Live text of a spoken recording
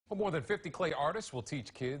Well, more than 50 clay artists will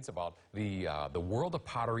teach kids about the world of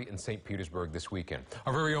pottery in St. Petersburg this weekend.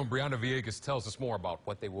 Our very own Brianna Villegas tells us more about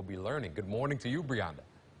what they will be learning. Good morning to you, Brianna.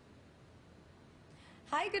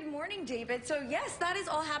 Hi, good morning, David. So yes, that is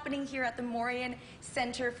all happening here at the Morean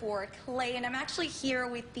Center for Clay, and I'm actually here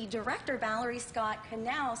with the director, Valerie Scott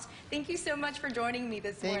Knaus. Thank you so much for joining me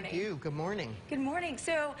this morning. Thank you. Good morning. Good morning.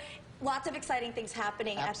 So lots of exciting things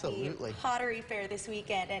happening Absolutely. at the Pottery Fair this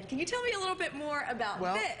weekend, and can you tell me a little bit more about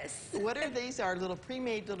this? What are these? Are little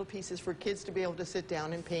pre-made little pieces for kids to be able to sit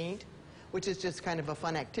down and paint, which is just kind of a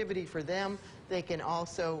fun activity for them. They can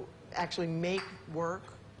also actually make work.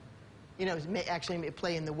 You know, actually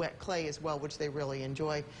play in the wet clay as well, which they really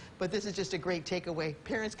enjoy. But this is just a great takeaway.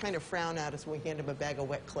 Parents kind of frown at us when we hand them a bag of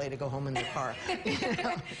wet clay to go home in their car. You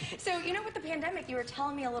know? So, you know, with the pandemic, you were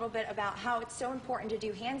telling me a little bit about how it's so important to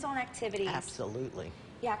do hands-on activities. Absolutely.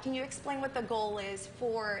 Yeah, can you explain what the goal is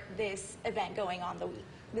for this event going on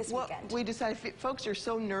this weekend? We decided, folks are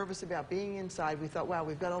so nervous about being inside, we thought, wow,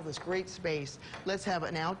 we've got all this great space. Let's have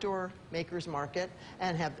an outdoor makers market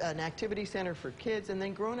and have an activity center for kids, and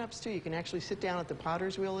then grown-ups too. You can actually sit down at the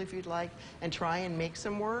potter's wheel if you'd like and try and make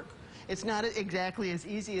some work. It's not exactly as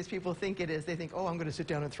easy as people think it is. They think, oh, I'm going to sit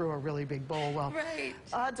down and throw a really big bowl. Well, right.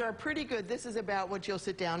 Odds are pretty good this is about what you'll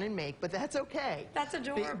sit down and make, but that's okay. That's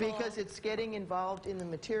adorable. Because it's getting involved in the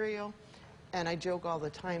material. And I joke all the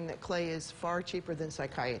time that clay is far cheaper than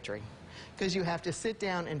psychiatry, because you have to sit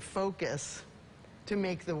down and focus to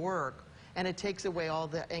make the work, and it takes away all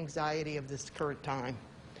the anxiety of this current time.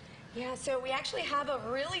 Yeah, so we actually have a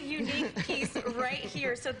really unique piece right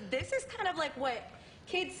here. So this is kind of like what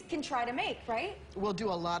kids can try to make, right? We'll do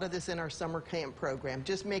a lot of this in our summer camp program,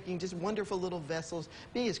 just making just wonderful little vessels.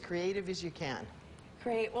 Be as creative as you can.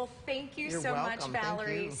 Great. Well, thank you You're so welcome. much,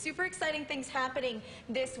 Valerie. Thank you. Super exciting things happening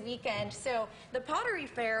this weekend. So the Pottery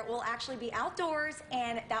Fair will actually be outdoors,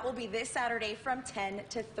 and that will be this Saturday from 10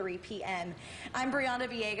 to 3 p.m. I'm Brianna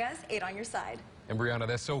Villegas, 8 on your side. And Brianna,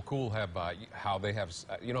 that's so cool how they have,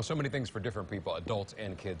 you know, so many things for different people, adults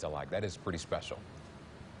and kids alike. That is pretty special.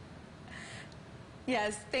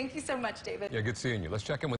 Yes, thank you so much, David. Yeah, good seeing you. Let's check in with